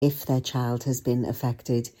if their child has been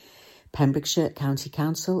affected. Pembrokeshire County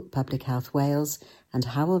Council, Public Health Wales and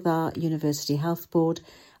Hywel Dda University Health Board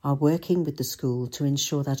are working with the school to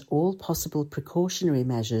ensure that all possible precautionary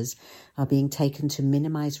measures are being taken to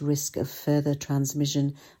minimise risk of further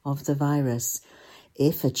transmission of the virus.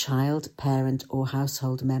 If a child, parent or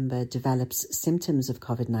household member develops symptoms of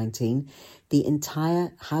COVID-19, the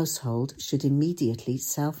entire household should immediately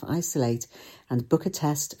self-isolate and book a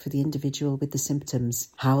test for the individual with the symptoms.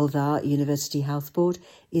 Hywel Dda University Health Board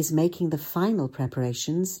is making the final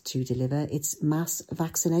preparations to deliver its mass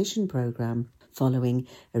vaccination programme, following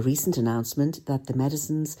a recent announcement that the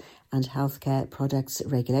Medicines and Healthcare Products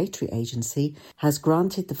Regulatory Agency has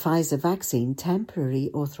granted the Pfizer vaccine temporary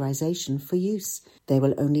authorisation for use. There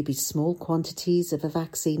will only be small quantities of a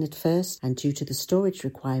vaccine at first, and due to the storage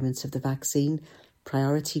requirements of the vaccine,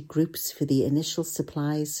 priority groups for the initial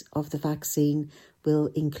supplies of the vaccine will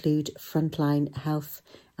include frontline health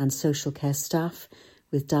and social care staff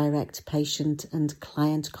with direct patient and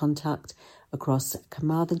client contact across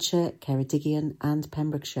Carmarthenshire, Ceredigion and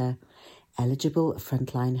Pembrokeshire. Eligible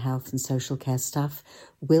frontline health and social care staff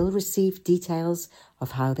will receive details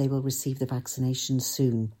of how they will receive the vaccination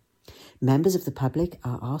soon. Members of the public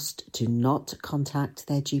are asked to not contact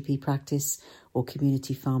their GP practice or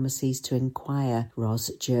community pharmacies to inquire.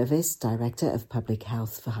 Ros Jervis, Director of Public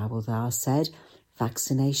Health for Hywel Dda, said,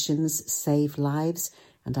 "Vaccinations save lives,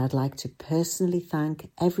 and I'd like to personally thank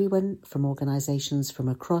everyone from organisations from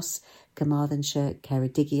across Carmarthenshire,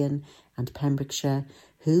 Ceredigion and Pembrokeshire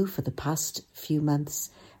who, for the past few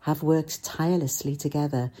months, have worked tirelessly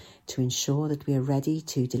together to ensure that we are ready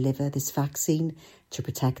to deliver this vaccine to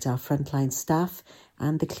protect our frontline staff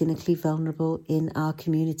and the clinically vulnerable in our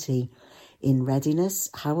community. In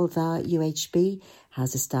readiness, Hywel Dda UHB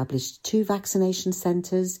has established 2 vaccination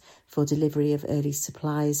centres for delivery of early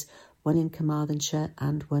supplies, one in Carmarthenshire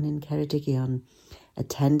and one in Ceredigion.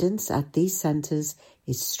 Attendance at these centres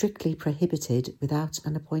is strictly prohibited without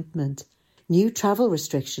an appointment. New travel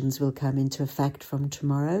restrictions will come into effect from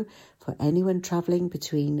tomorrow for anyone travelling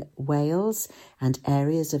between Wales and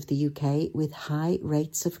areas of the UK with high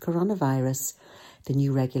rates of coronavirus. The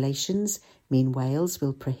new regulations mean Wales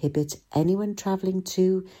will prohibit anyone travelling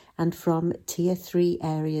to and from Tier 3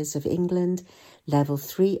 areas of England, Level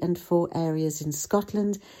 3 and 4 areas in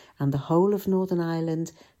Scotland and the whole of Northern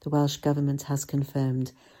Ireland, the Welsh Government has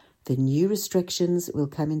confirmed. The new restrictions will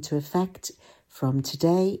come into effect from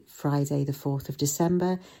today, Friday the 4th of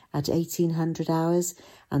December at 1800 hours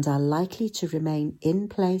and are likely to remain in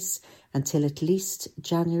place until at least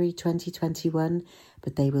January 2021,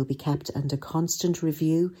 but they will be kept under constant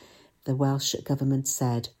review, the Welsh Government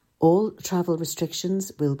said. All travel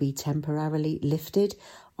restrictions will be temporarily lifted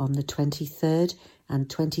on the 23rd and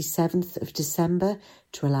 27th of December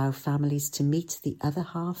to allow families to meet the other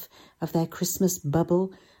half of their Christmas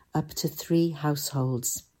bubble, up to 3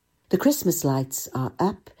 households. The Christmas lights are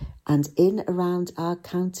up and in around our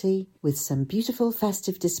county with some beautiful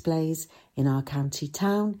festive displays in our county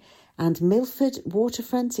town, and Milford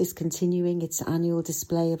Waterfront is continuing its annual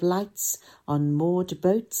display of lights on moored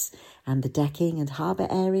boats, and the decking and harbour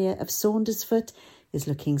area of Saundersfoot is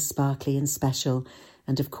looking sparkly and special.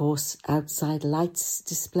 And of course, outside lights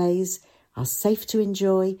displays are safe to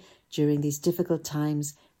enjoy during these difficult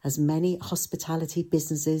times as many hospitality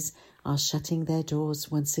businesses are shutting their doors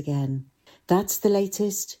once again. That's the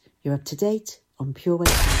latest. You're up to date on Pure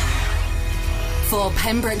West. For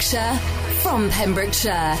Pembrokeshire, from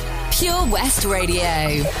Pembrokeshire, Pure West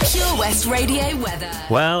Radio. Pure West Radio weather.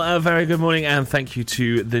 Well, a very good morning and thank you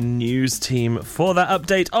to the news team for that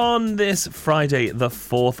update on this Friday, the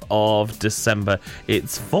 4th of December.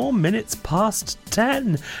 It's 4 minutes past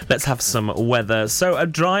 10. Let's have some weather. So a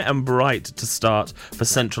dry and bright to start for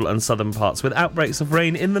central and southern parts with outbreaks of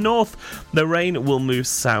rain in the north. The rain will move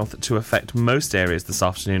south to affect most areas this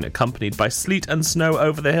afternoon, accompanied by sleet and snow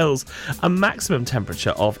over the hills. A maximum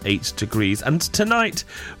temperature of 8 degrees. And tonight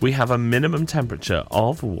we have a minimum temperature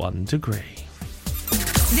of 1 degree.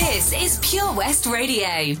 This is Pure West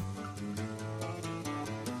Radio.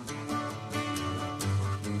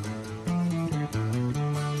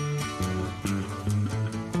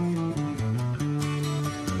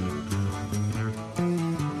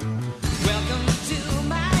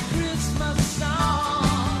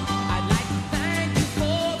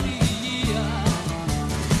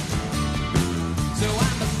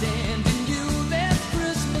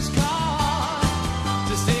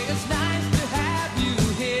 To say it's nice to have you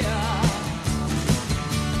here.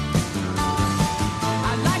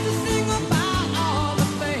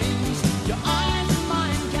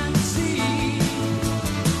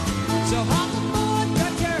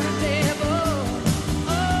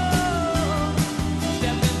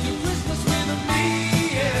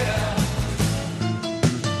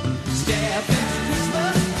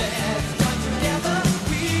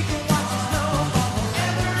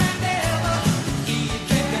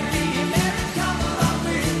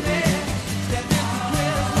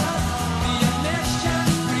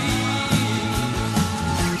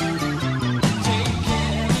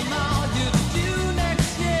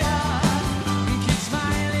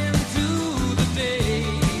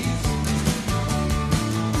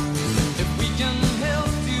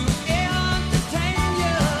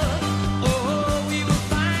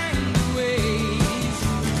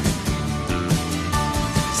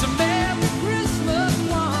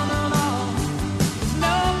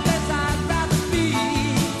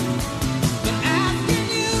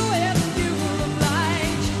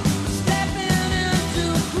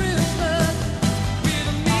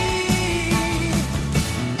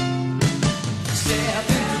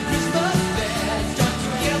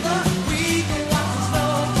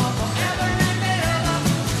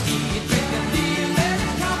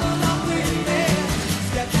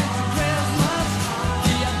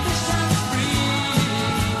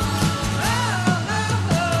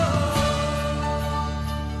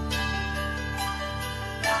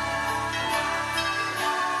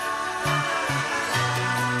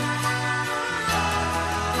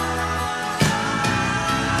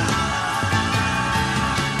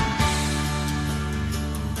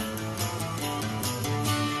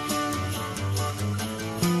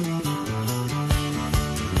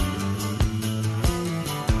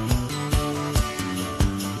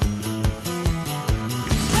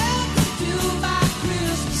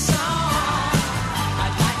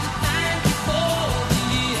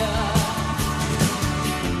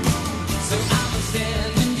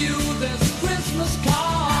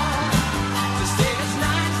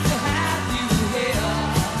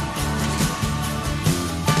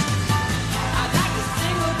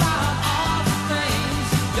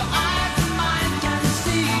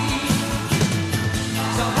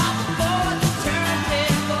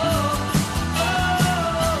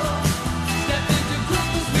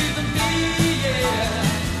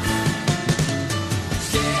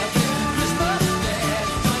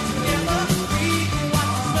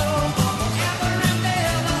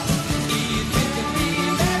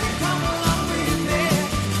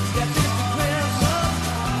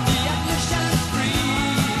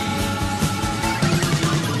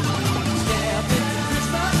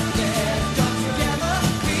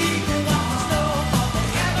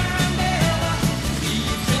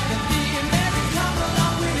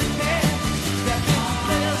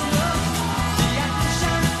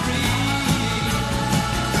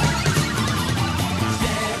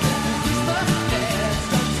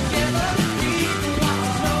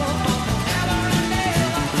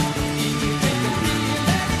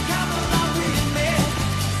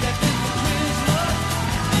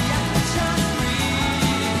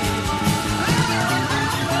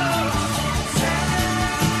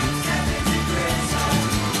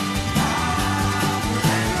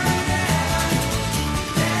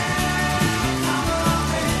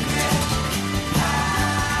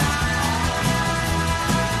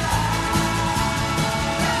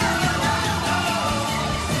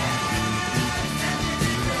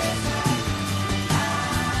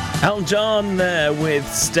 Elton John there with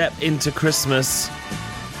Step Into Christmas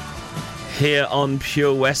here on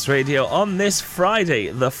Pure West Radio on this Friday,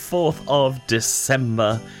 the 4th of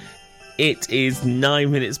December. It is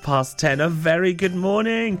 9 minutes past 10. A very good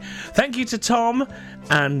morning. Thank you to Tom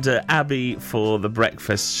and Abby for the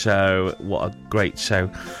breakfast show. What a great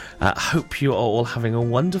show. Hope you are all having a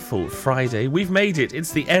wonderful Friday. We've made it.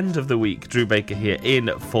 It's the end of the week. Drew Baker here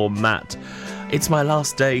in for Matt. It's my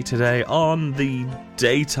last day today on the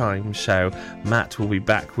daytime show. Matt will be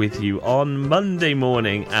back with you on Monday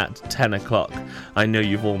morning at 10 o'clock. I know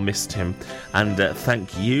you've all missed him, and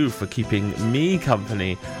thank you for keeping me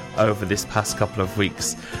company over this past couple of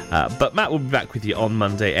weeks. But Matt will be back with you on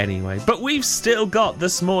Monday anyway. But we've still got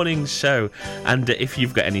this morning's show, and if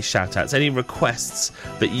you've got any shout-outs, any requests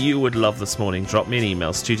that you would love this morning, drop me an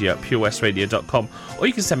email, studio@purewestradio.com, or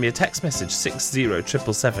you can send me a text message,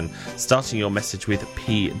 60777, starting your message with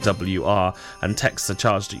PWR, and texts are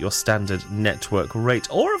charged at your standard network rate.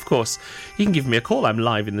 Or, of course, you can give me a call. I'm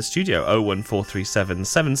live in the studio, 01437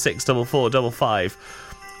 764455.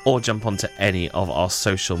 Or jump onto any of our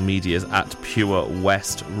social medias at Pure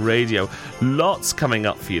West Radio. Lots coming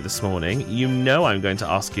up for you this morning. You know I'm going to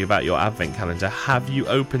ask you about your advent calendar. Have you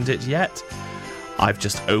opened it yet? I've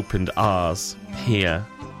just opened ours here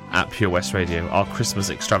at Pure West Radio, our Christmas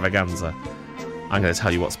extravaganza. I'm going to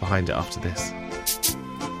tell you what's behind it after this.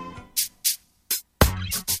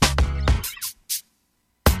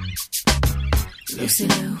 Lucy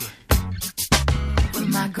Lou, with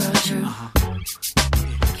my girl Drew.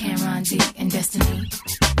 Cameron D and Destiny,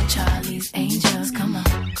 Charlie's Angels, come on.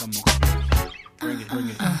 Bring it.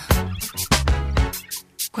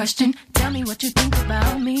 Question, tell me what you think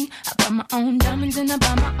about me. I buy my own diamonds and I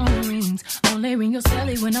buy my own rings. Only ring your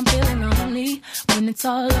celly when I'm feeling lonely. When it's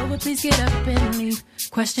all over, please get up and leave.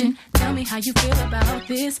 Question, tell me how you feel about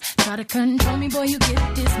this. Try to control me, boy, you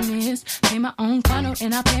get dismissed. Pay my own condo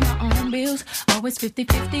and I pay my own bills. Always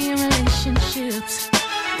 50-50 in relationships.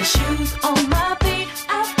 The shoes on my feet,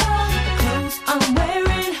 I bought. The clothes I'm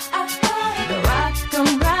wearing, I bought. The rock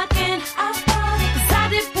I'm rocking, I bought. 'Cause I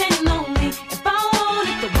depend on me. If I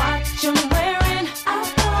wanted the watch I'm wearing, I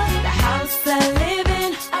bought. The house I live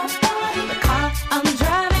in, I bought. The car I'm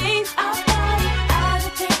driving, I bought. I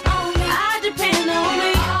depend on me. I depend on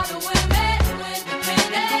me. All the women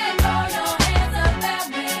independent, throw your hands up at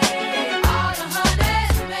me. All the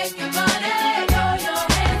hunters making money, throw your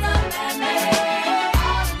hands up at me.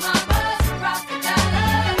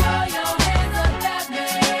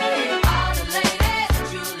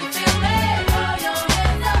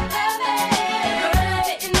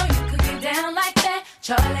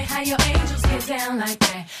 Charlie, how your angels get down like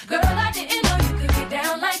that? Girl, I didn't know you could get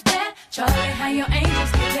down like that. Charlie, how your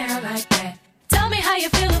angels get down like that? Tell me how you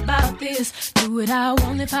feel about this. Do what I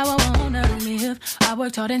want, live how I wanna live. I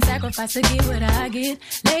worked hard and sacrificed to get what I get.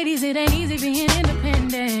 Ladies, it ain't easy being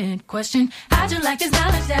independent. Question, how'd you like this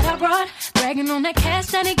knowledge that I brought? Bragging on that cash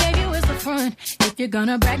that he gave you is the front. If you're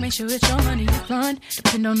gonna brag, make sure it's your money you fund.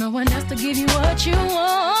 Depend on no one else to give you what you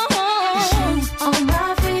want. The shoes on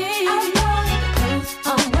my feet,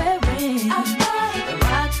 I'm wearing, the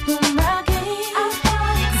rock I'm rocking,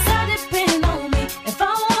 'cause I depend on me. If I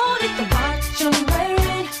wanted the watch I'm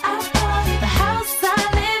wearing, the house I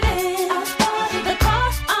live in, the car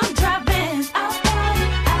I'm driving, I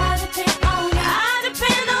depend on me. I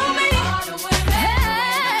depend on me. All the women,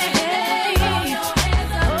 hey, throw your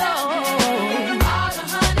hands up at me. All the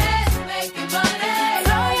hunters making money,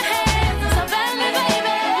 throw your hands up at me,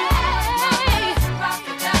 baby. Rock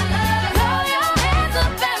the dollar, throw your hands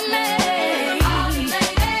up at me.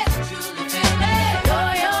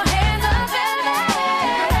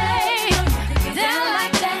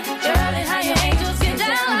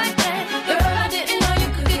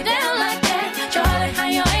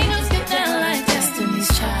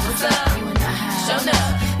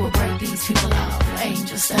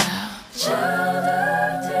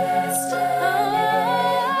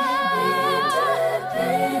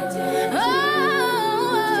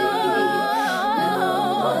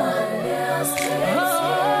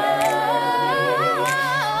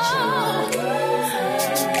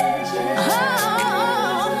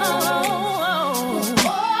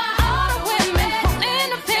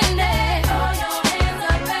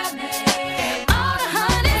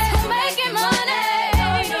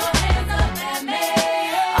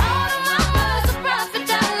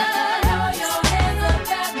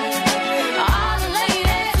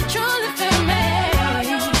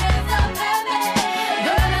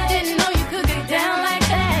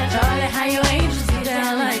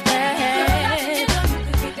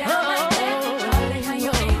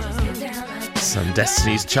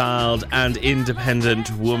 Destiny's Child and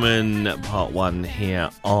Independent Woman, part 1 here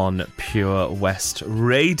on Pure West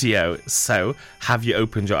Radio. So, have you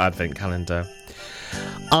opened your advent calendar?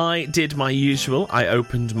 I did my usual. I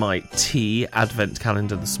opened my tea advent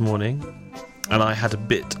calendar this morning, and I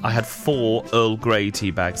had 4 Earl Grey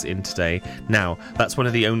tea bags in today. Now, that's one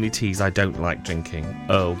of the only teas I don't like drinking,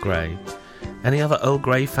 Earl Grey. Any other Earl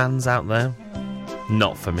Grey fans out there?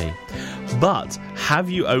 Not for me. But have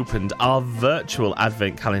you opened our virtual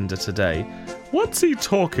advent calendar today? What's he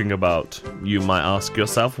talking about? You might ask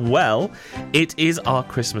yourself. Well, it is our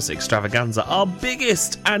Christmas extravaganza, our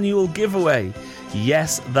biggest annual giveaway.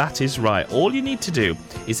 Yes, that is right. All you need to do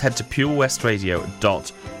is head to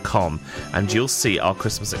purewestradio.com and you'll see our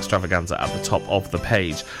Christmas extravaganza at the top of the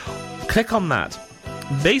page. Click on that.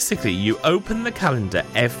 Basically, you open the calendar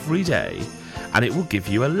every day and it will give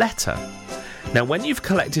you a letter. Now, when you've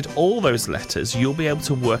collected all those letters, you'll be able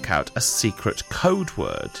to work out a secret code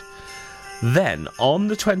word. Then, on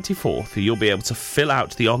the 24th, you'll be able to fill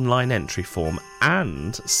out the online entry form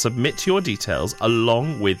and submit your details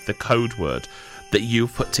along with the code word that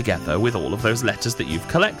you've put together with all of those letters that you've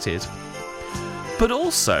collected. But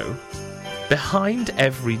also, behind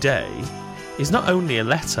every day is not only a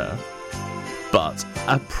letter, but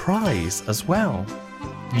a prize as well.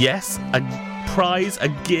 Yes, a prize, a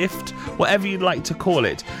gift, whatever you'd like to call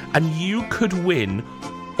it, and you could win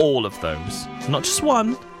all of those. Not just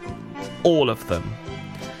one, all of them.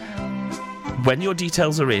 When your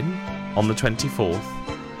details are in on the 24th,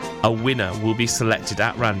 a winner will be selected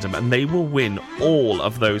at random and they will win all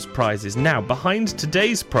of those prizes. Now, behind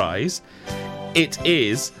today's prize, it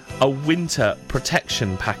is a winter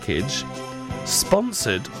protection package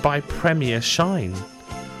sponsored by Premier Shine.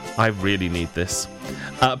 I really need this.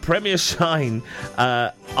 Premier Shine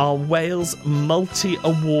are Wales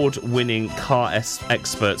multi-award winning car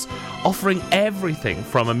experts, offering everything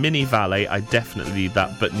from a mini valet, I definitely need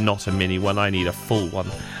that, but not a mini one, I need a full one,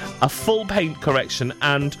 a full paint correction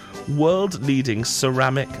and world-leading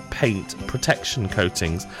ceramic paint protection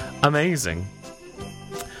coatings. Amazing.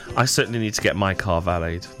 I certainly need to get my car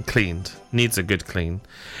valeted, cleaned. Needs a good clean.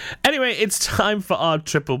 Anyway, it's time for our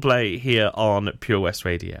triple play here on Pure West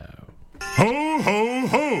Radio. Ho, ho,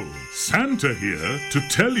 ho! Santa here to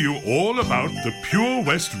tell you all about the Pure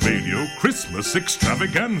West Radio Christmas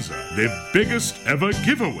Extravaganza, their biggest ever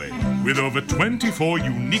giveaway, with over 24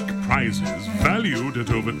 unique prizes valued at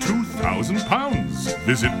over £2,000.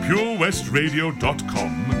 Visit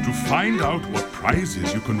purewestradio.com to find out what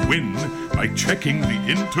prizes you can win by checking the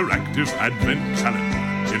interactive advent calendar.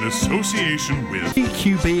 In association with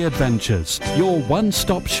EQB Adventures, your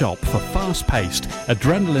one-stop shop for fast-paced,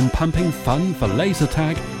 adrenaline-pumping fun for laser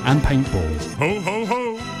tag and paintball. Ho, ho,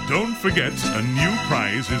 ho! Don't forget, a new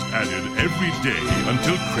prize is added every day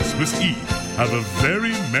until Christmas Eve. Have a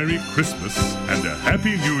very Merry Christmas and a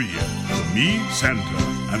Happy New Year from me, Santa,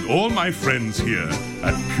 and all my friends here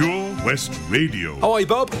at Pure West Radio. Hi,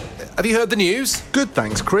 Bob. Have you heard the news? Good,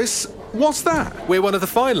 thanks, Chris. What's that? We're one of the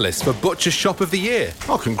finalists for Butcher's Shop of the Year.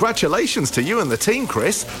 Oh, congratulations to you and the team,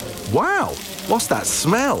 Chris. Wow, what's that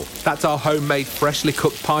smell? That's our homemade freshly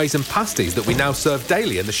cooked pies and pasties that we now serve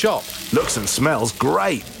daily in the shop. Looks and smells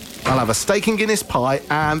great. I'll have a steak and Guinness pie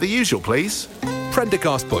and the usual, please.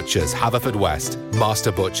 Prendergast Butchers, Haverfordwest.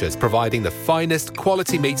 Master Butchers, providing the finest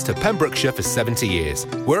quality meats to Pembrokeshire for 70 years.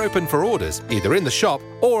 We're open for orders, either in the shop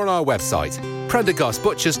or on our website,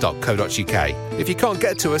 prendergastbutchers.co.uk. If you can't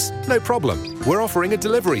get to us, no problem. We're offering a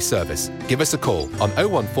delivery service. Give us a call on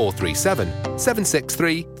 01437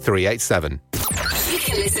 763 387. You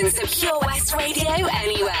can listen to Pure West Radio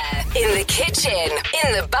anywhere. In the kitchen,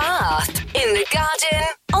 in the bath, in the garden,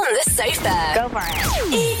 on the sofa. Go for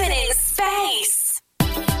it. Even in space.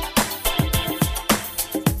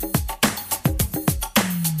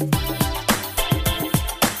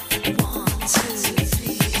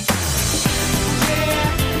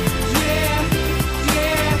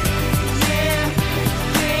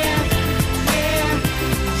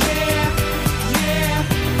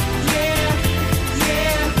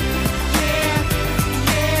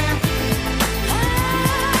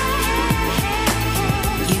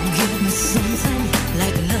 Something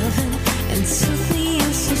like love and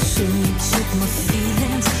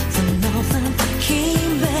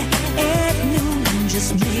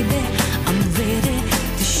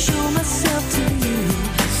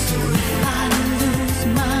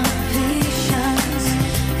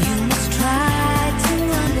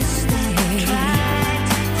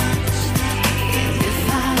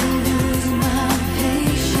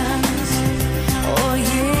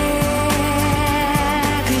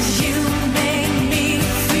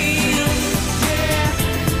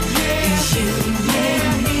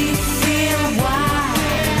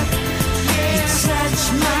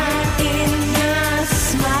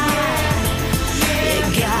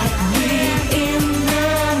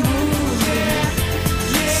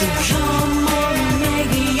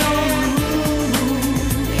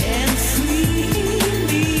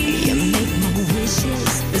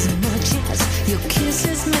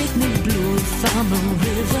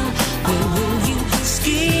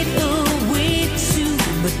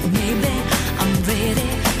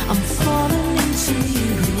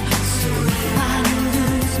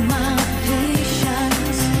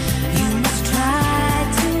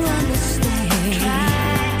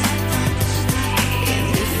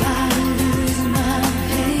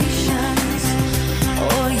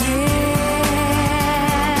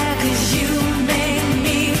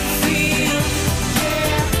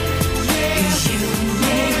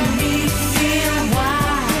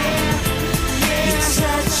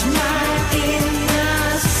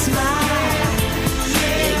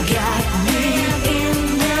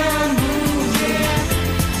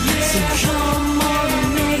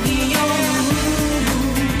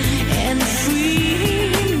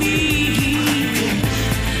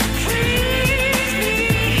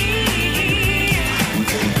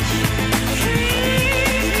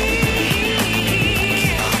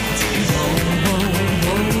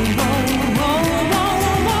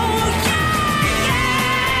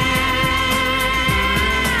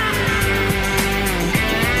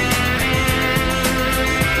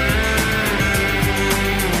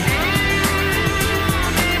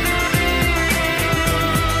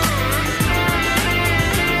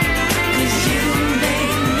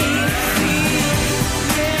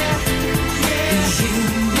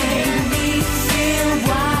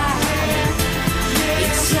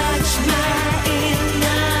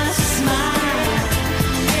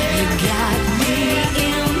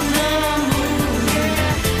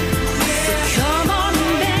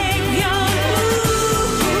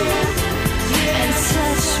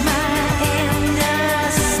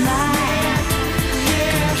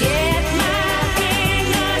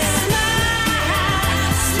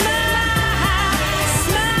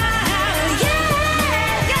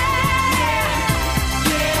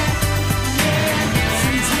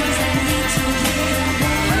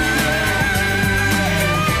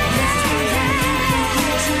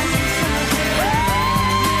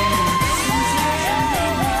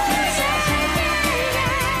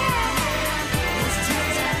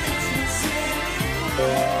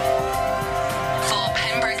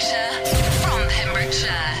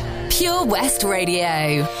West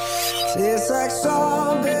Radio. Tastes like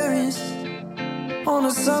strawberries on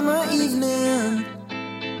a summer evening,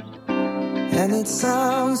 and it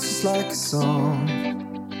sounds just like a song.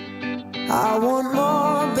 I want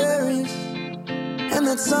more berries and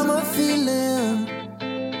that summer feeling.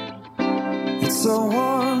 It's so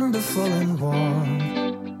wonderful and warm.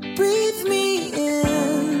 Breathe me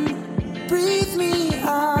in, breathe me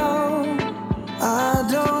out. I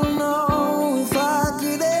don't know if I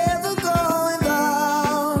could ever go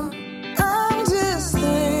without. I'm just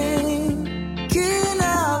thinking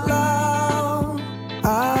out loud.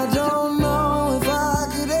 I don't know if I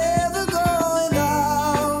could ever go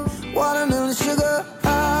without watermelon sugar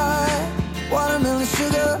high, watermelon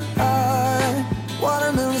sugar high,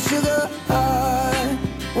 watermelon sugar high,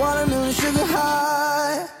 watermelon sugar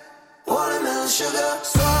high, watermelon sugar.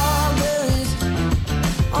 Strawberries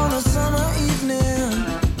on a summer evening.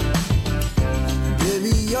 Baby,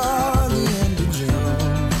 you're the end of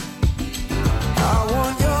June. I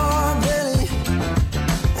want your belly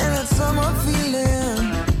and that summer feeling,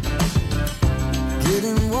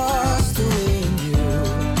 getting washed away in you.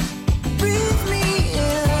 Breathe me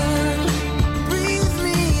in, breathe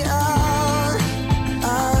me out. I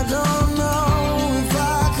don't know if I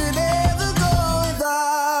could ever go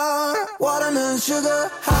without watermelon sugar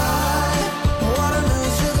high,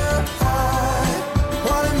 watermelon sugar high,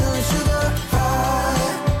 watermelon sugar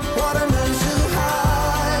high, watermelon sugar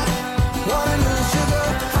high, watermelon sugar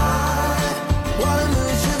high,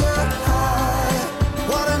 watermelon sugar high,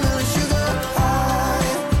 watermelon sugar high,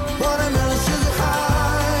 watermelon sugar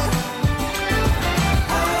high.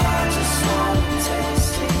 I just wanna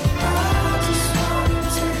taste it, I just wanna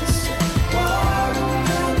taste it,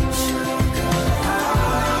 watermelon sugar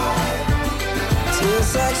high.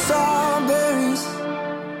 Tastes like strawberries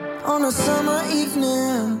on a summer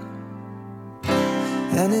evening,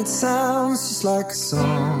 and it sounds just like a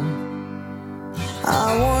song.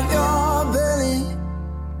 I want your belly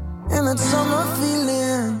and that summer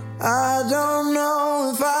feeling. I don't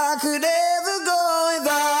know if I could ever go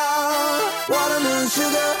without watermelon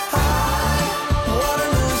sugar high,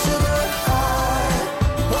 watermelon sugar high,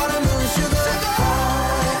 watermelon sugar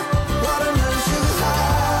high, watermelon sugar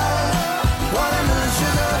high, watermelon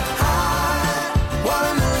sugar high,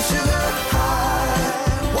 watermelon sugar high,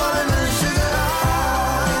 watermelon sugar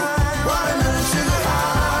high, watermelon sugar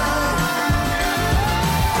high.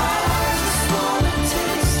 I just wanna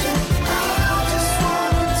taste it, I just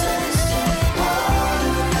wanna taste it,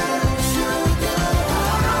 watermelon sugar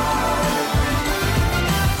high.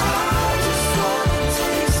 I just wanna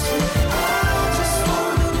taste it, I just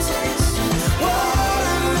wanna taste it,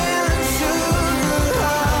 watermelon sugar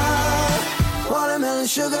high, watermelon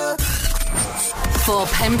sugar. For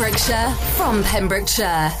Pembrokeshire, from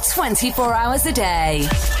Pembrokeshire, 24 hours a day.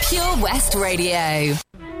 Pure West Radio.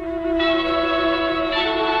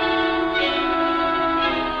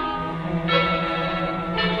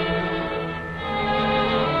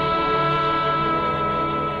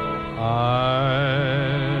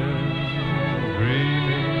 I'm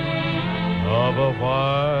dreaming of a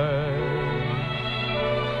white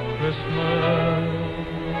Christmas,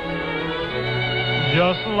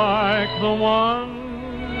 just like the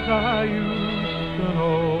ones I used to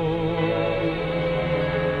know,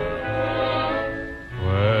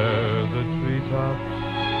 where the treetops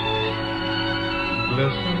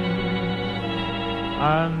glisten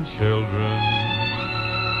and children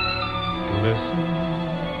listen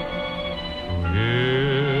to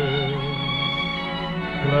hear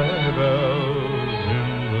sleigh bells in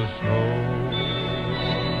the snow.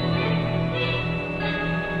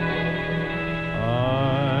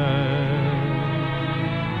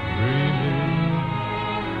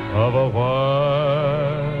 Of a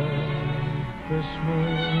white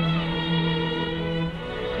Christmas,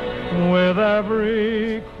 with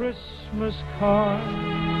every Christmas card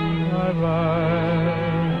I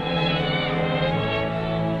write.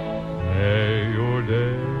 May your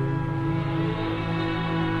days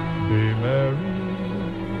be merry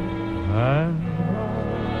and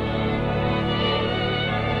bright,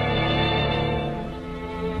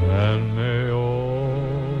 and may all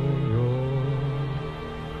your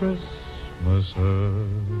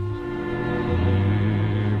Christmases be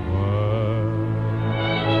white.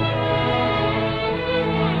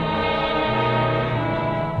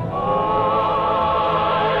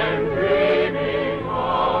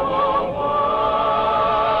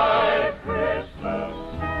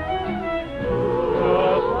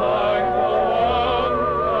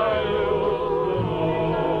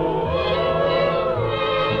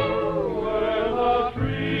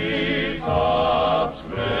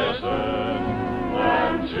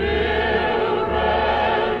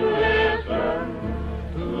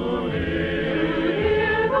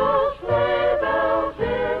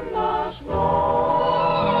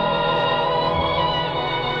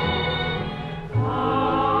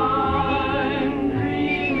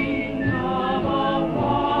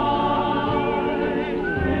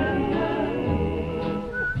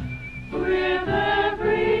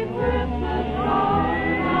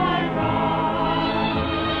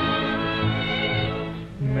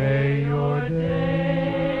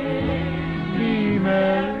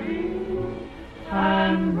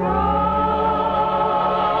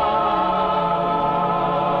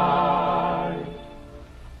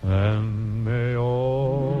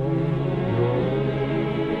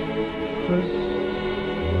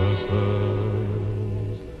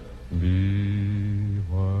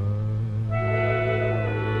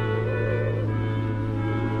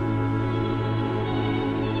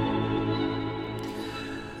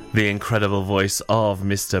 The incredible voice of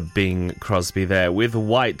Mr. Bing Crosby there, with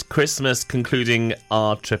White Christmas concluding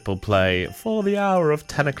our triple play for the hour of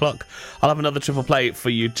 10 o'clock. I'll have another triple play for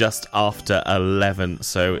you just after 11,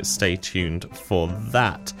 so stay tuned for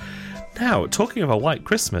that. Now, talking of a White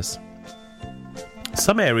Christmas,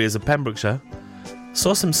 some areas of Pembrokeshire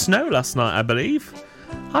saw some snow last night, I believe.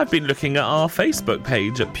 I've been looking at our Facebook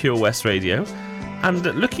page at Pure West Radio and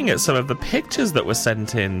looking at some of the pictures that were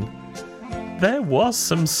sent in. There was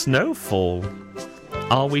some snowfall.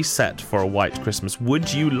 Are we set for a white Christmas?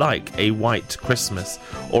 Would you like a white Christmas?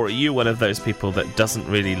 Or are you one of those people that doesn't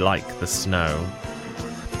really like the snow?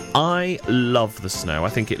 I love the snow. I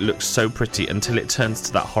think it looks so pretty until it turns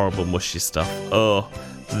to that horrible mushy stuff. Oh,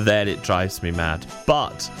 then it drives me mad.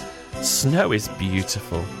 But snow is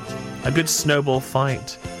beautiful. A good snowball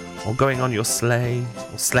fight, or going on your sleigh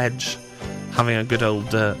or sledge, having a good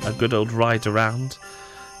old ride around.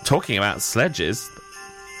 Talking about sledges,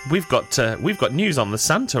 we've got news on the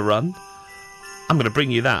Santa run. I'm going to bring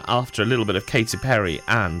you that after a little bit of Katy Perry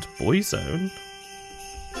and Boyzone.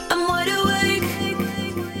 I'm wide awake.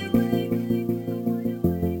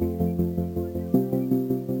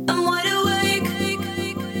 I'm wide awake.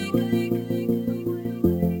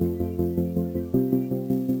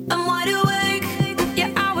 I'm wide awake.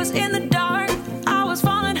 Yeah, I was in the dark. I was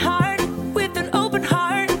falling hard with an open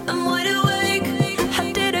heart. I'm wide awake.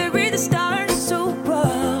 How did I read the stars so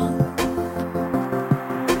well?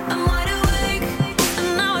 I'm wide awake,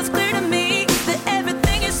 and now it's clear to me that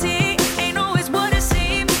everything you see ain't always what it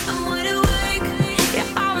seems. I'm wide awake. Yeah,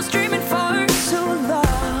 I was dreaming for so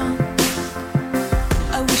long.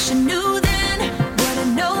 I wish I knew then what I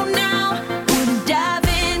know now. Wouldn't dive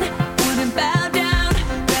in, wouldn't bow down.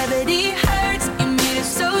 Gravity hurts, you made it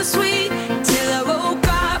so sweet. Till I woke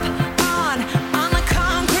up on the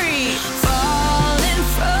concrete, falling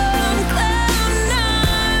from cloud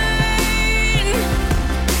nine,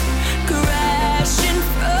 crashing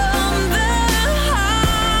from the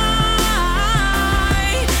high.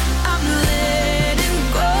 I'm letting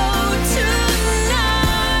go tonight.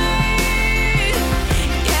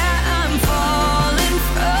 Yeah, I'm falling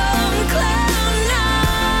from cloud nine.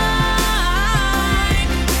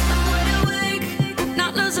 I'm wide awake,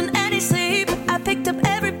 not losing any sleep. I picked up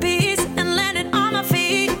every piece and landed on my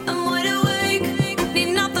feet. I'm wide awake,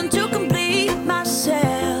 need nothing to complete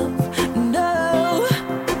myself. No,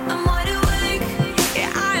 I'm wide awake.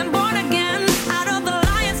 Yeah, I am born again out of the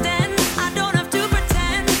lion's den. I don't have to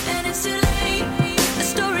pretend, and it's too late. The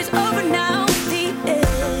story's over now, the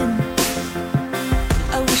end.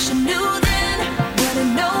 I wish I knew then what I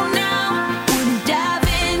know now. Wouldn't dive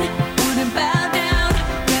in, wouldn't bow down.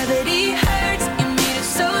 Gravity hurts, you made it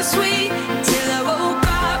so sweet. Till I woke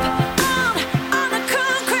up on the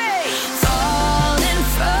concrete, falling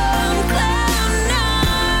from cloud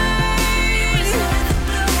nine,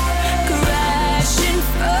 crashing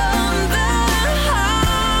from the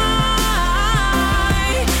high.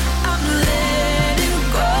 I'm letting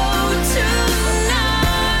go tonight.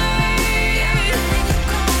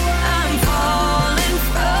 I'm falling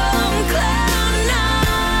from cloud nine.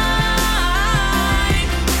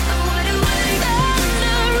 I'm wide awake,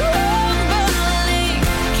 thunder rumbling,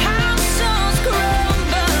 castles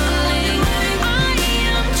crumbling. I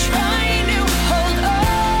am trying to hold on.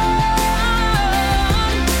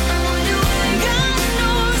 I'm wide awake, God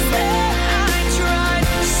knows that I tried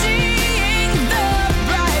seeing the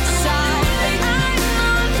bright side. I'm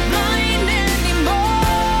not blind anymore.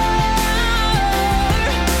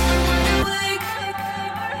 I'm wide awake.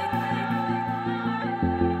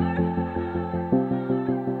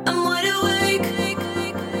 I'm wide awake.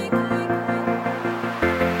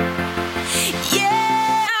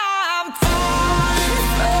 Yeah, I'm falling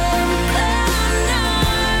from cloud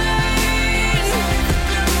nine,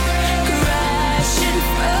 crashing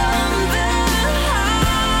from the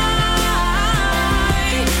high.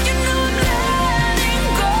 You know I'm letting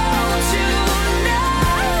go tonight.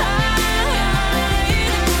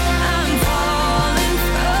 I'm falling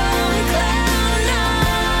from cloud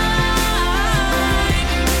nine.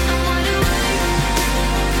 I'm wide awake.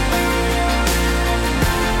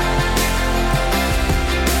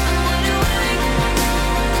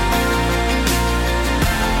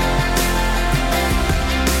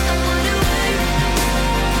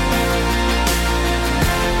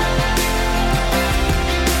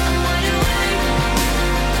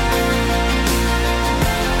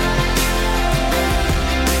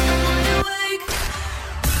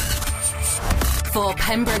 For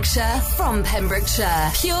Pembrokeshire, from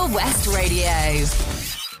Pembrokeshire, Pure West Radio.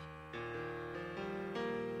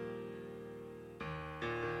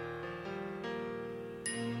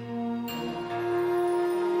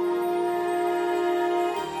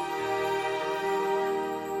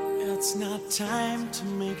 It's not time to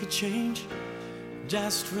make a change.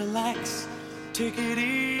 Just relax, take it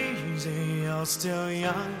easy. You're still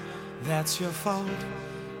young, that's your fault.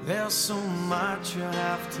 There's so much you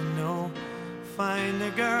have to know. Find a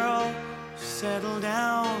girl, settle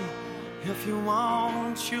down. If you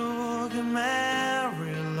want, you can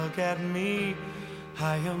marry. Look at me,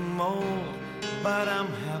 I am old, but I'm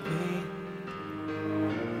happy.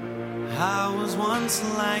 I was once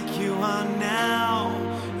like you are now,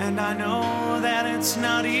 and I know that it's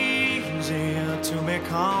not easy to be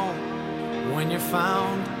calm when you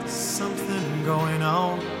found something going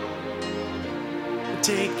on.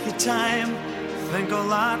 Take your time, think a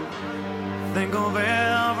lot, think of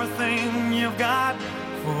everything you've got.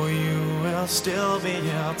 For you will still be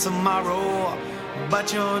here tomorrow,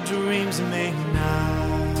 but your dreams may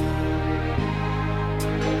not.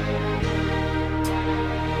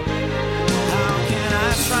 How can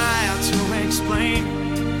I try to explain?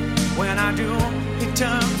 When I do, it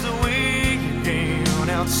turns away again.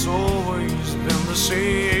 It's always been the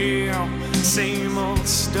same old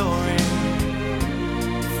story.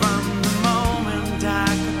 From the moment I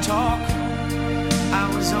could talk, I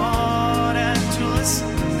was ordered to listen.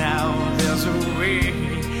 Now there's a way,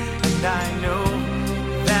 and I know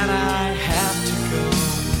that I have to go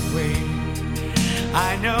away.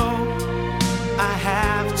 I know I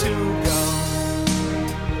have to go.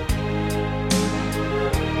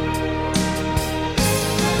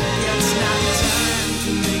 It's not time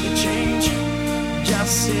to make a change.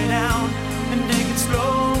 Just sit down and take it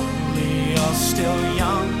slowly. You're still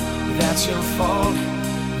young, that's your fault.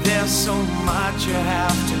 There's so much you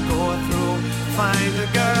have to go through. Find a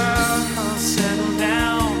girl, settle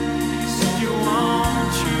down. If you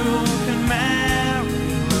want, you can marry.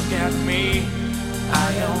 Look at me,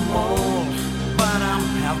 I am old, but I'm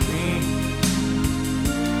happy.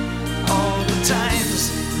 All the times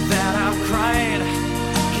that I've cried,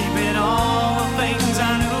 keeping all the things I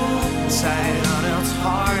knew inside. And it's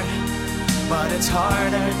hard, but it's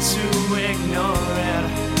harder to ignore it.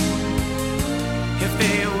 If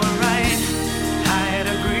they were right, I'd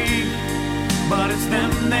agree. But it's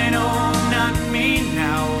them they know, not me.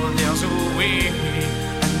 Now there's a way,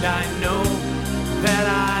 and I know that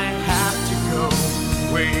I have to go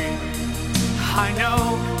away. I know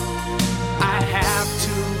I have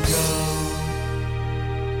to go.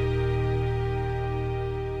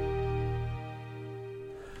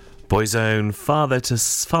 Boyzone, father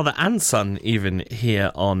and son, even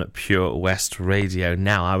here on Pure West Radio.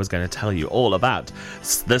 Now, I was going to tell you all about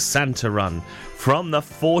the Santa Run. From the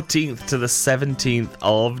 14th to the 17th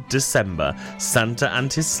of December, Santa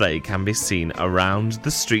and his sleigh can be seen around the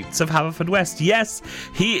streets of Haverfordwest. Yes,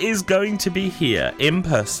 he is going to be here in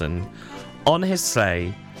person on his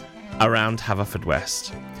sleigh around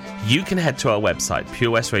Haverfordwest. You can head to our website,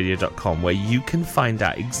 purewestradio.com, where you can find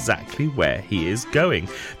out exactly where he is going.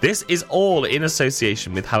 This is all in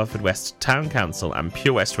association with Haverfordwest Town Council and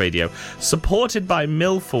Pure West Radio, supported by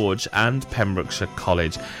Millforge and Pembrokeshire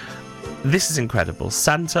College. This is incredible.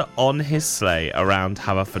 Santa on his sleigh around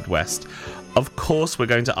Haverfordwest. Of course, we're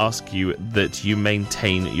going to ask you that you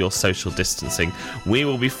maintain your social distancing. We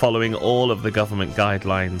will be following all of the government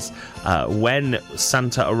guidelines when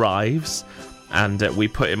Santa arrives. And we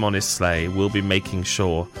put him on his sleigh. We'll be making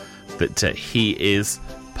sure that he is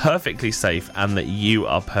perfectly safe and that you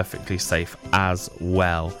are perfectly safe as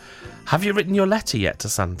well. Have you written your letter yet to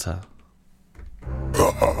Santa?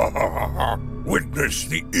 Witness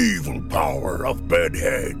the evil power of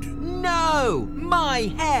Bedhead. No!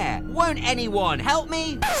 My hair! Won't anyone help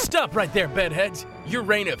me? Stop right there, Bedheads. Your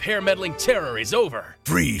reign of hair-meddling terror is over.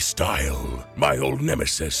 Freestyle, my old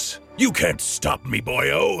nemesis. You can't stop me,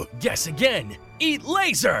 boyo. Guess again. Eat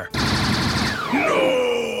laser!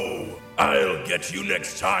 No! I'll get you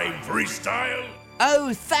next time, Freestyle.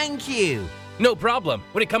 Oh, thank you. No problem.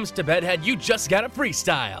 When it comes to Bedhead, you just gotta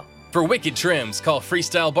freestyle. For wicked trims, call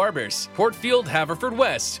Freestyle Barbers, Portfield,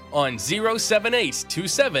 Haverfordwest, on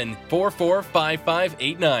 07827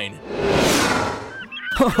 445589.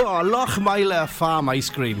 Oh, Lochmeyler Farm Ice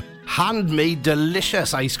Cream. Handmade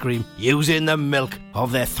delicious ice cream using the milk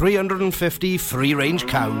of their 350 free-range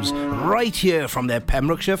cows right here from their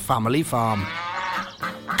Pembrokeshire family farm.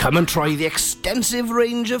 Come and try the extensive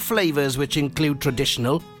range of flavours which include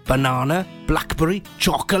traditional, banana, blackberry,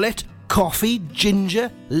 chocolate, coffee, ginger,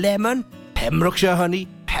 lemon, Pembrokeshire honey,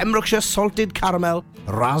 Pembrokeshire salted caramel,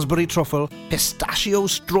 raspberry truffle, pistachio,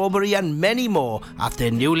 strawberry and many more at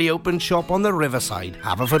their newly opened shop on the Riverside,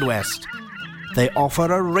 Haverfordwest. They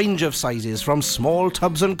offer a range of sizes from small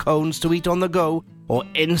tubs and cones to eat on the go or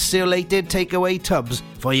insulated takeaway tubs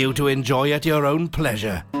for you to enjoy at your own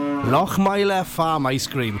pleasure. Lochmeyler Farm Ice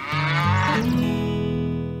Cream.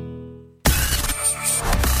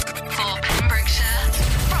 For Pembrokeshire,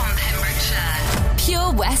 from Pembrokeshire,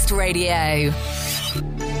 Pure West Radio.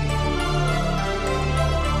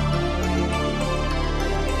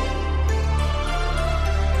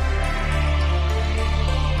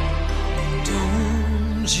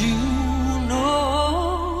 Don't you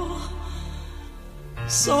know,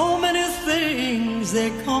 so many things they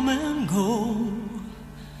come and go,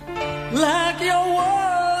 like your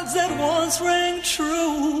words that once rang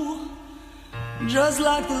true, just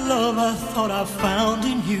like the love I thought I found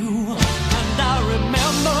in you. And I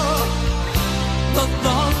remember the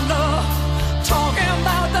thunder talking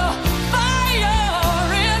about the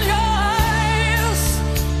fire in your eyes,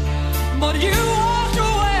 but you walked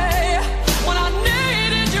away when I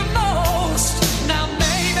needed you most. Now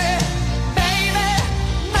maybe, baby,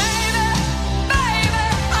 baby, baby,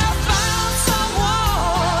 I found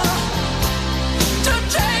someone to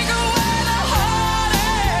take away the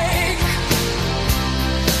heartache,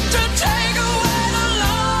 to take away the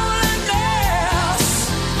loneliness.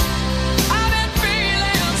 I've been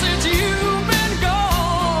feeling since you've been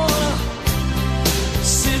gone,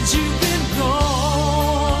 since you've been gone.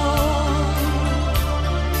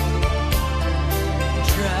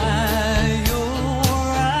 Dry your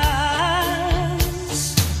eyes,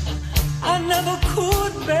 I never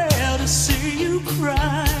could bear to see you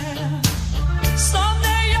cry.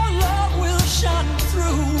 Someday your love will shine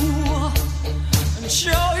through and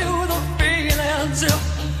show you the feelings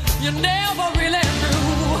you never really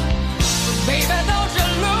knew. But baby, don't you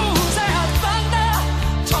lose that thunder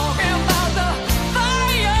talking about the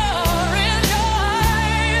fire in your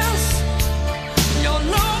eyes. You're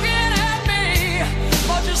looking at me,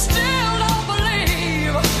 but you still don't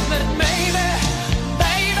believe that maybe,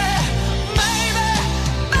 baby, maybe,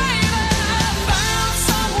 baby, I found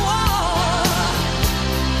someone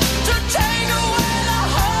to take away the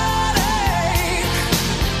heartache,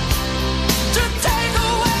 to take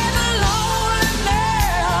away the loneliness.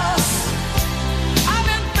 I've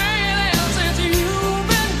been feeling since you've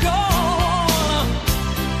been gone,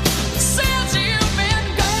 since you've been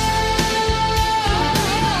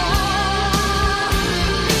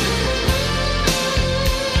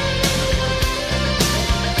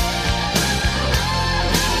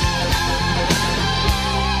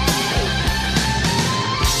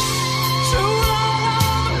too long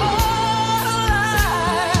on the borderline,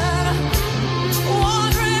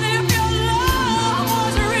 wondering if your love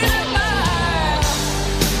was really mine.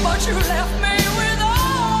 But you left me with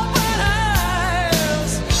open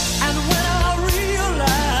eyes, and when I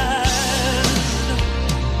realized,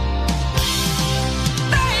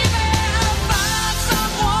 baby, I found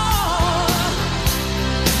someone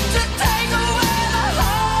to take away the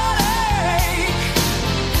heartache,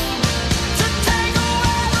 to take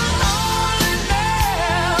away the loneliness.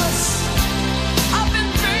 I've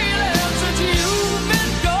been feeling since you've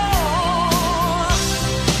been gone.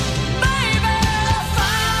 Baby, I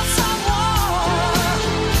found someone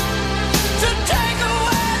to take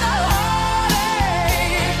away the heartache,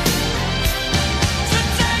 to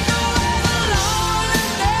take away the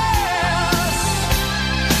loneliness.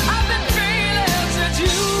 I've been feeling since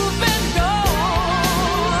you've been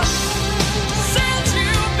gone, since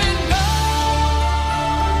you've been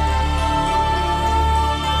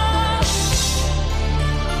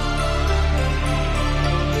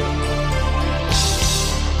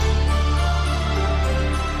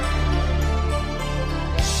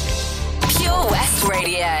Pure West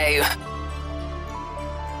Radio.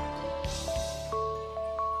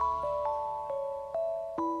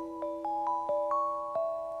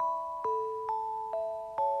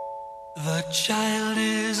 The child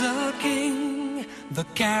is a king, the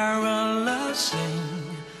carolers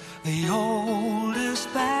sing. The old is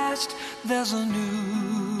past, there's a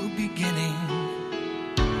new beginning.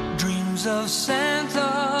 Dreams of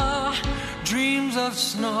Santa, dreams of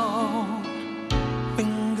snow,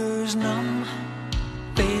 fingers numb,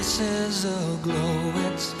 faces aglow.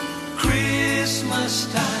 It's Christmas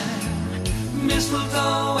time,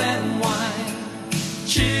 mistletoe and wine,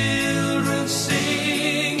 children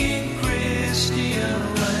singing Christian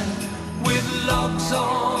rhyme, with logs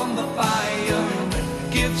on the fire,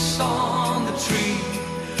 gifts on the tree.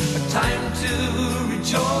 A time to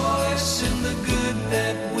rejoice in the good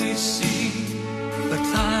that we see. A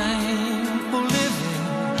time for living,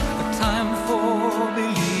 a time for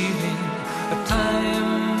believing, a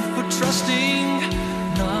time for trusting,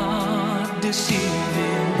 not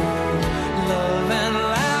deceiving. Love and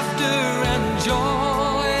laughter and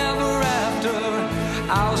joy ever after.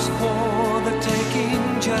 Ours for the taking,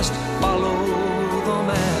 just follow the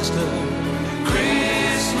master.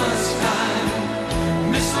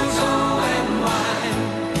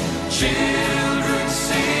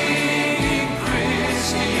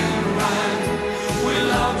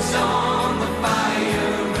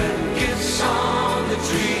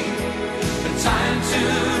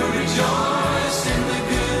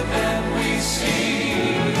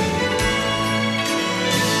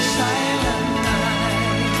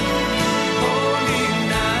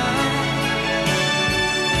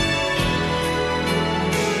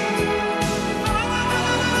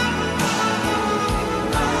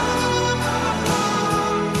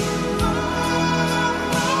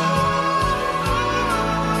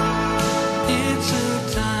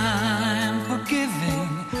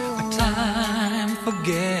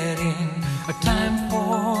 forgetting, a time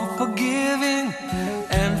for forgiving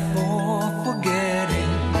and for forgetting.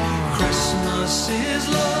 Christmas is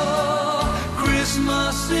love,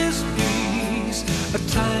 Christmas is peace, a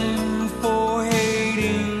time for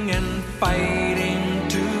hating and fighting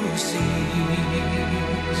to cease.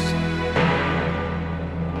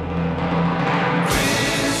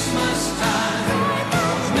 Christmas time,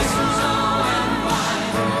 mistletoe and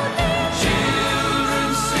wine, children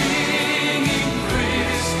singing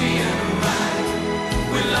Christian rhyme,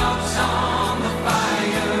 with logs on the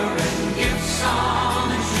fire and gifts on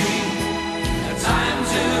the tree. A time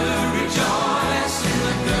to rejoice in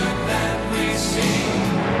the good that we see.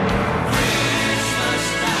 Christmas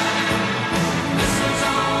time,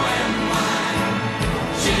 mistletoe and wine,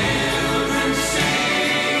 children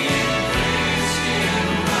singing Christian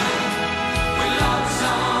rhyme, with logs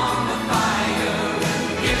on the fire and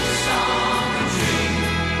gifts on the tree.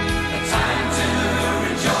 A time to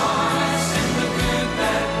rejoice in the good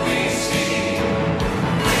that we see.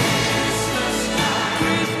 Christmas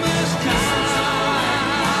time, mistletoe and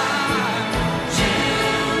wine,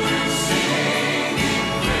 children singing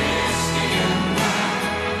Christian rhyme,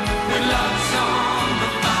 with logs on the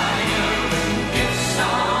fire and gifts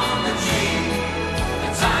on the tree. A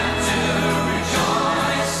time to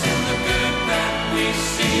rejoice in the good that we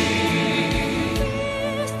see.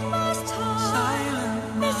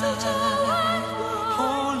 Silent night,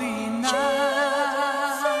 holy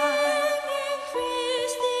night,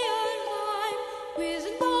 with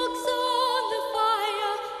logs on the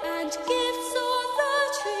fire and gifts on the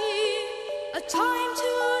tree. A time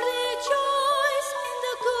to rejoice in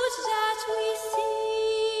the good that we see.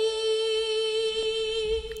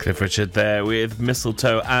 Cliff Richard there with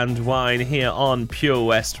Mistletoe and Wine here on Pure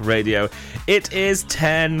West Radio. It is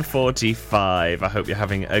 10:45. I hope you're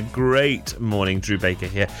having a great morning. Drew Baker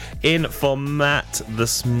here in for Matt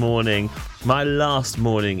this morning. My last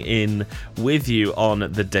morning in with you on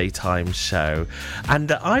the daytime show.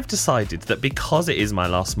 And I've decided that because it is my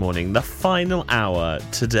last morning, the final hour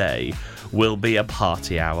today will be a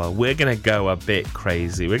party hour. We're going to go a bit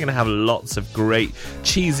crazy. We're going to have lots of great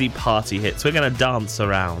cheesy party hits. We're going to dance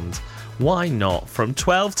around. Why not? From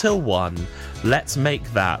 12 till 1, let's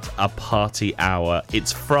make that a party hour.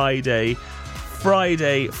 It's Friday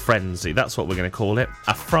Frenzy. That's what we're going to call it.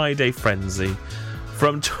 A Friday Frenzy.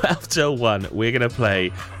 From 12 till 1, we're going to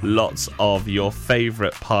play lots of your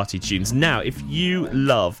favourite party tunes. Now, if you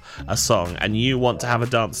love a song and you want to have a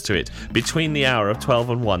dance to it between the hour of 12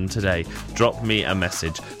 and 1 today, drop me a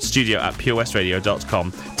message.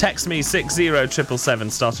 studio@purewestradio.com. Text me 60777,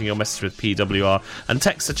 starting your message with PWR, and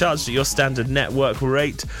text are charged at your standard network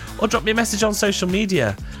rate. Or drop me a message on social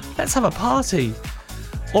media. Let's have a party.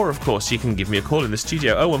 Or, of course, you can give me a call in the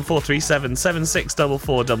studio, 01437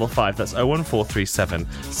 764455. That's 01437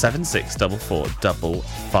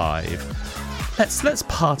 764455. Let's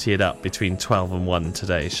party it up between 12 and 1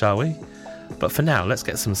 today, shall we? But for now, let's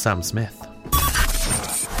get some Sam Smith.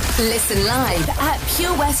 Listen live at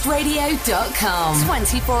purewestradio.com.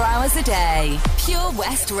 24 hours a day. Pure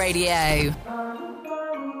West Radio.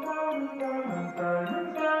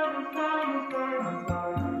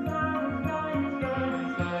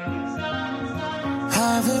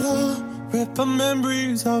 Have it all, rip our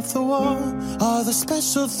memories off the wall. All the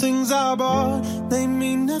special things I bought, they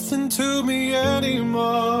mean nothing to me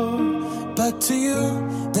anymore. But to you,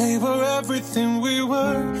 they were everything we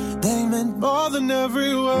were. They meant more than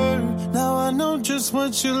every word. Now I know just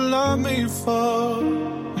what you love me for.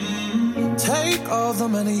 Take all the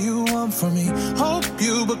money you want from me. Hope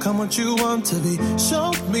you become what you want to be.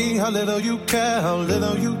 Show me how little you care, how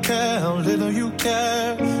little you care, how little you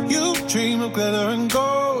care. You dream of glitter and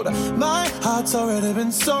gold. My heart's already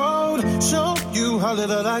been sold. Show you how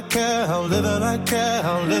little I care, how little I care,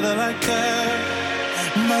 how little I care.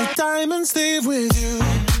 My diamonds leave with you.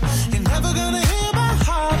 You're never gonna hear my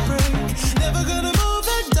heart break. Never gonna move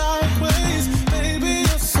in dark ways. Baby,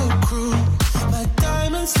 you're so cruel. My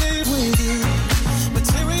diamonds leave with you.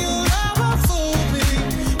 Material never fooled me.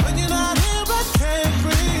 When you're not here, I can't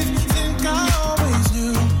breathe. Think I always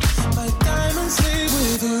knew. My diamonds leave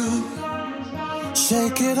with you.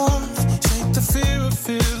 Shake it off. Shake the fear of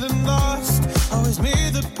feeling lost. Always me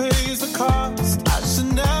that pays the cost. I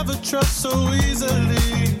should never trust so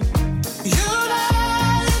easily. You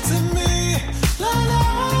lied to me.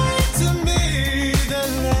 Lied to me.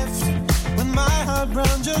 Then left with my heart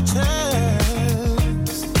round your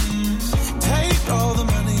chest. Take all the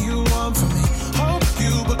money you want from me. Hope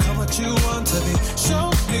you become what you want to be.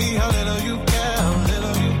 Show me how little you care, how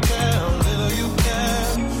little you care, how little you care.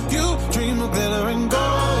 You dream of glitter and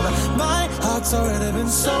gold. My heart's already been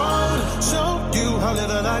sold. Show with you, how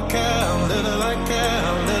little I care, how little I care,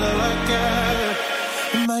 how little I care.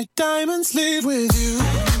 My diamonds leave with you.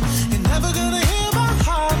 You're never gonna hear my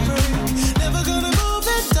heart break, never gonna move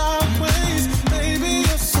in dark ways. Baby,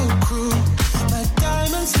 you're so cruel. My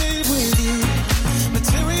diamonds leave with you.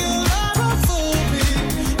 Material love will fool me.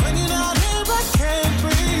 When you're not here, I can't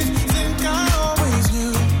breathe. Think I always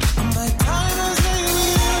knew. My diamonds leave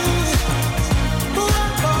with you. Ooh,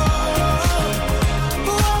 oh,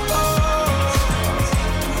 ooh, oh,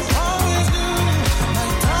 always knew. My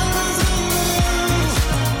diamonds leave with you.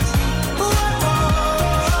 Ooh,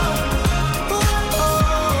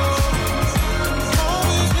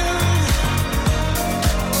 always knew.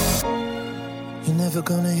 You're never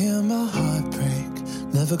gonna hear my heart break,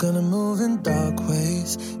 never gonna move in dark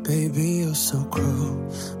ways. Baby, you're so cruel.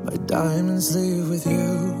 My diamonds leave with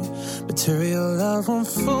you. Material love won't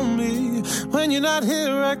fool me. When you're not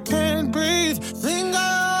here, I can't breathe. Think I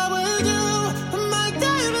always do. My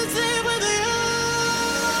diamonds leave with you.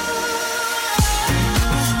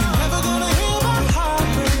 You're never gonna hear my heart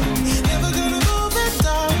break, never gonna move in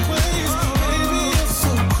dark ways. Baby, you're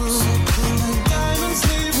so cruel. My diamonds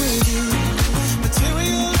leave with you.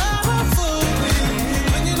 Material love will fool me.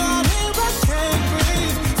 When you're not here, I can't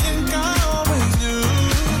breathe. Think I always knew.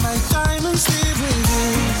 My diamonds leave with you.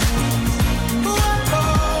 Ooh, oh,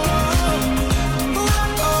 ooh,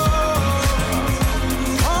 oh,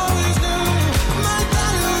 always knew. My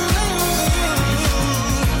diamonds leave with you.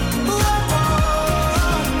 Ooh, oh,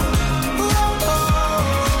 ooh, oh,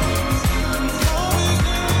 always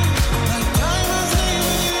knew. My diamonds leave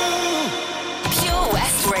with you. Pure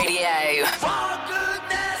West Radio. For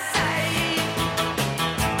goodness sake,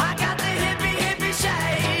 I got the hippie, hippie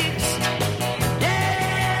shakes.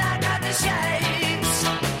 Yeah, I got the shakes.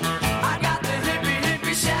 I got the hippie,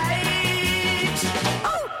 hippie shakes.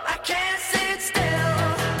 Oh, I can't sit still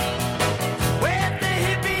with the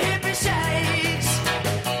hippie, hippie shakes.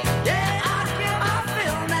 Yeah, I feel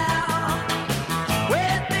now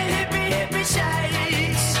with the hippie, hippie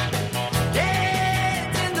shakes. Yeah,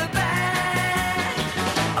 it's in the bag.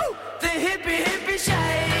 Oh, the hippie, hippie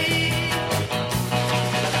shake.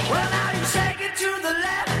 Well, now you shake it to the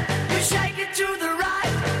left, you shake it to the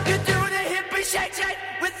right. You do the hippie shake, shake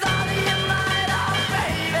with all of your might, oh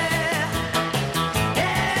baby.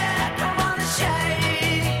 Yeah, come on and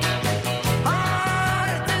shake. Oh,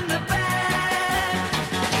 it's in the bag.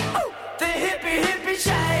 Oh, the hippie, hippie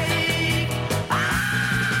shake.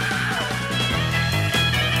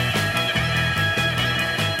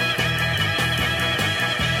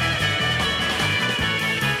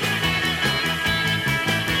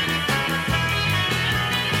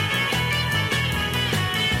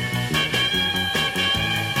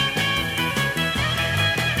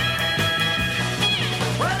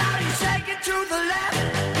 Well, now you shake it to the left,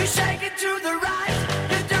 you shake it to the right.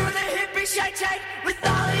 You do the hippie shake, shake with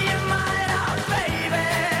all of your might, oh baby.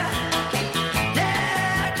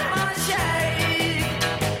 Yeah, come on, shake.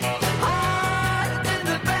 Oh, it's in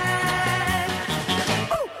the bag.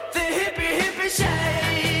 Oh, the hippie, hippie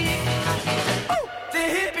shake. Oh, the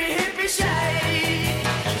hippie, hippie shake.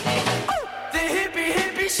 Oh, the hippie,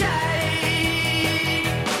 hippie shake.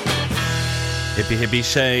 Hippie Hippie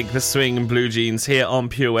Shake, the Swing and Blue Jeans here on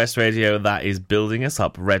Pure West Radio. That is building us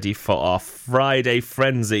up, ready for our Friday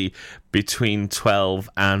frenzy between 12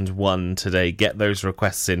 and 1 today. Get those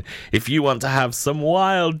requests in. If you want to have some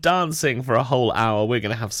wild dancing for a whole hour, we're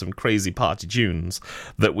going to have some crazy party tunes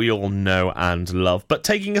that we all know and love. But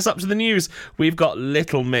taking us up to the news, we've got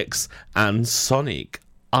Little Mix and Sonic.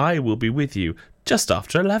 I will be with you just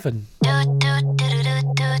after 11.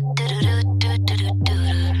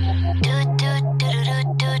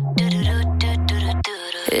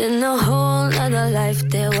 In a whole other life,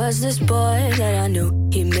 there was this boy that I knew.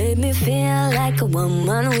 He made me feel like a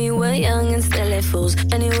woman. We were young and silly fools.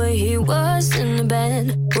 Anyway, he was in the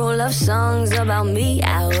band. Roll of songs about me.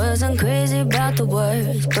 I wasn't crazy about the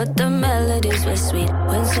words, but the melodies were sweet.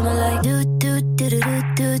 When someone like do do do do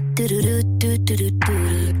do do do do do do do.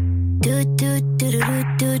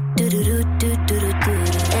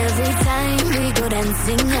 Every time we go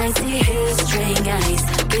dancing, I see his string eyes.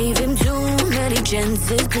 Gave him too many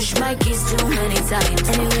chances, push my keys too many times.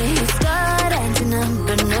 Anyway, he started acting up,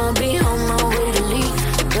 but I'll be on my way to leave.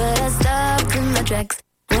 But I stopped in my tracks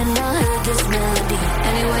when I heard this melody.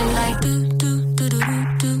 And it went like do do do do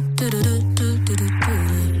do do do do do do.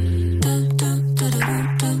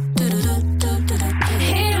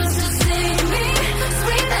 He used to sing me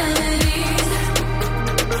sweet melodies.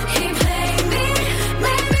 He played me,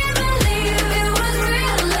 made me believe it was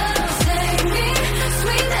real love. Sang me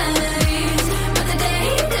sweet melodies, but the day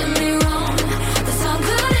he did me wrong, the song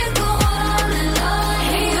couldn't go on and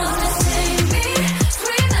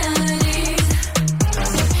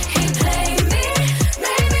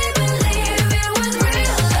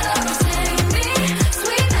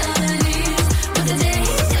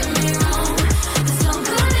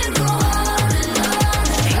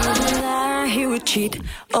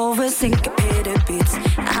over syncopated beats.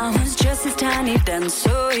 I was just his tiny dance,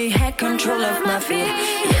 so he had control of my feet.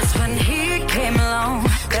 Yes, when he came along,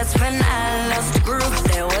 that's when I lost the groove.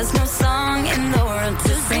 There was no song in the world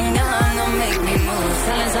to sing along or make me move.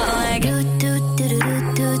 So it's all like do do do do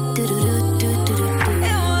do do do do do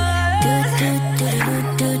do.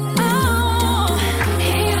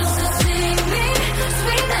 He used to sing me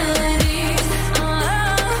sweet melodies.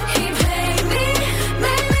 He played me,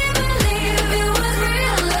 made me believe it was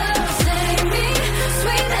real love. Sang me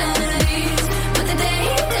sweet melodies, but the day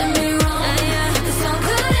he did me wrong, the song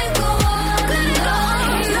couldn't go on.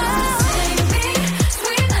 He used to sing me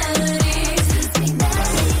sweet melodies.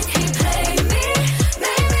 He played me,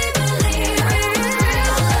 made me believe it was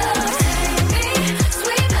real love. Sang me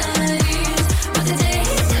sweet melodies, but the day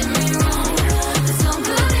he did me wrong, the song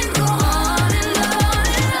couldn't go on and on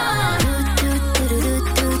and on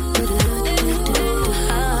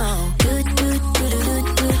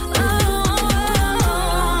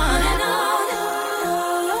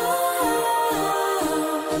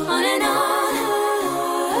and on.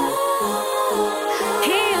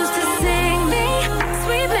 He used to sing me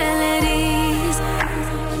sweet melodies.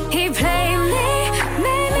 He played me,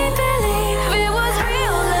 made me believe it was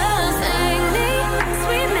real love. Sang me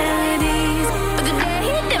sweet melodies, but the day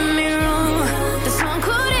he did me wrong, the song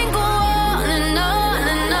couldn't go on and on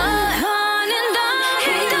and on and on.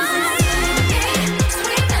 He used to sing me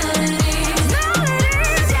sweet melodies.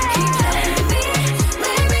 He played me,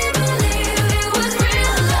 made me believe it was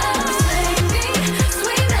real love. Sang me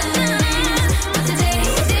sweet melodies, but the day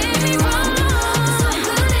he did me wrong, the song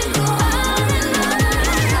couldn't go on and on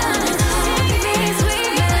and on. Sang me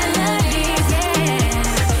sweet melodies, yeah.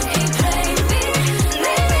 He played me,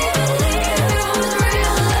 made me believe it was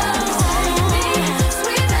real love. Sang me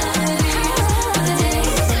sweet melodies, but the day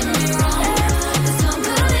he did me wrong, the song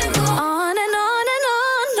couldn't go on and on and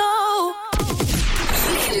on, no.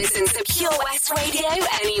 You can listen to Pure West Radio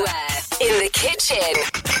anywhere. In the kitchen,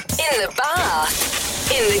 in the bath,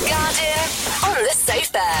 in the garden, on the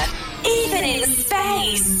sofa, even in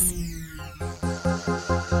space.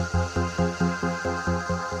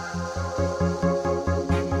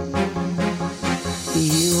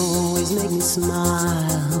 You always make me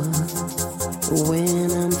smile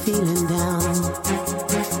when I'm feeling down.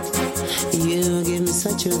 You give me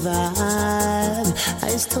such a vibe,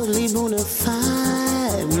 it's totally bona fide.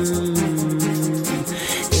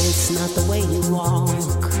 It's not the way you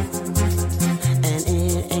walk, and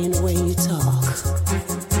it ain't the way you talk.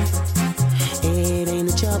 It ain't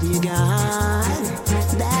the job you got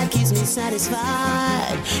that keeps me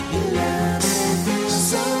satisfied. You love me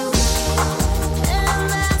so good, and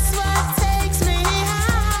that's what takes me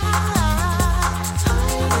high.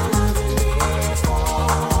 Higher than I've been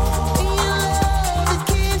before. Your love that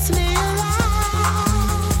keeps me alive.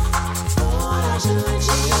 Lord, I should let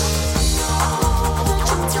you know that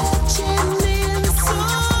you're touching me so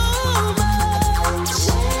much.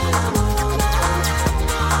 When I'm all night,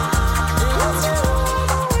 it's you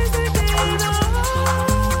always thinking of.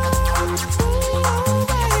 Ooh,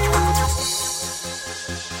 baby.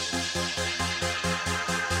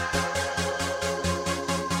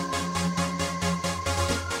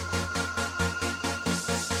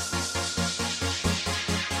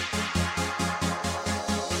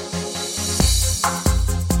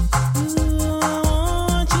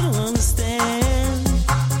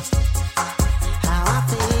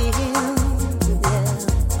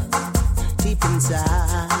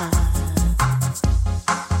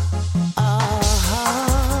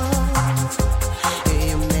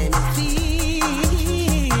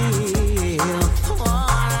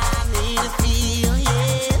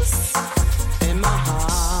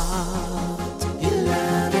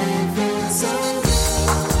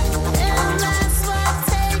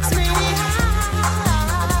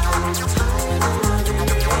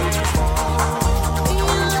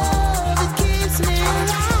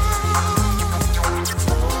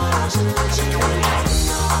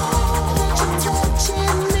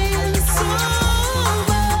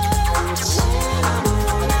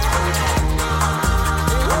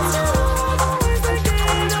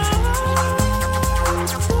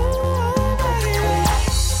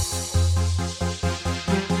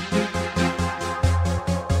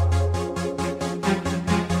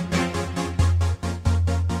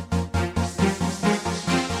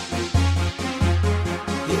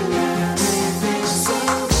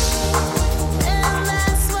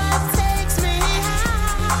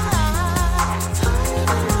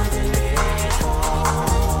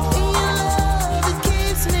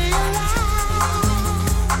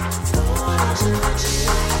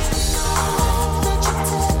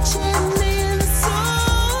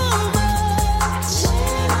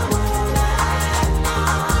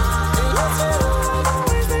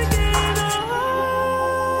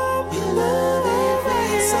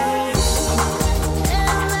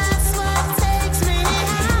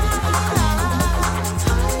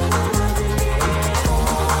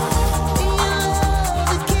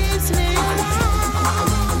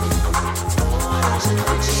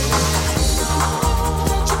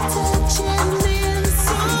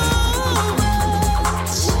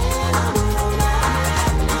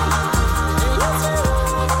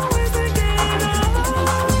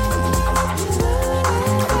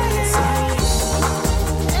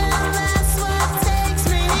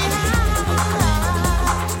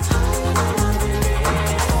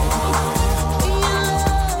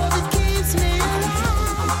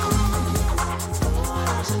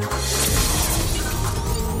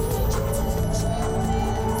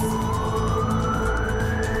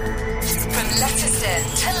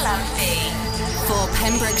 For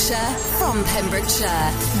Pembrokeshire, from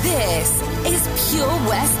Pembrokeshire, this is Pure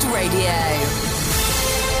West Radio.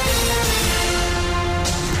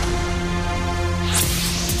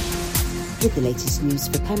 With the latest news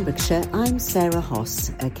for Pembrokeshire, I'm Sarah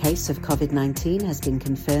Hoss. A case of COVID-19 has been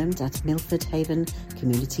confirmed at Milford Haven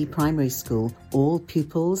Community Primary School. All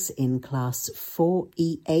pupils in Class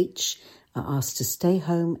 4EH are asked to stay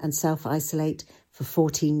home and self-isolate for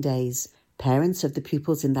 14 days. Parents of the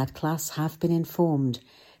pupils in that class have been informed.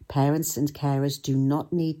 Parents and carers do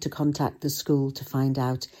not need to contact the school to find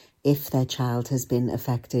out if their child has been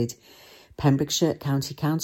affected. Pembrokeshire County Council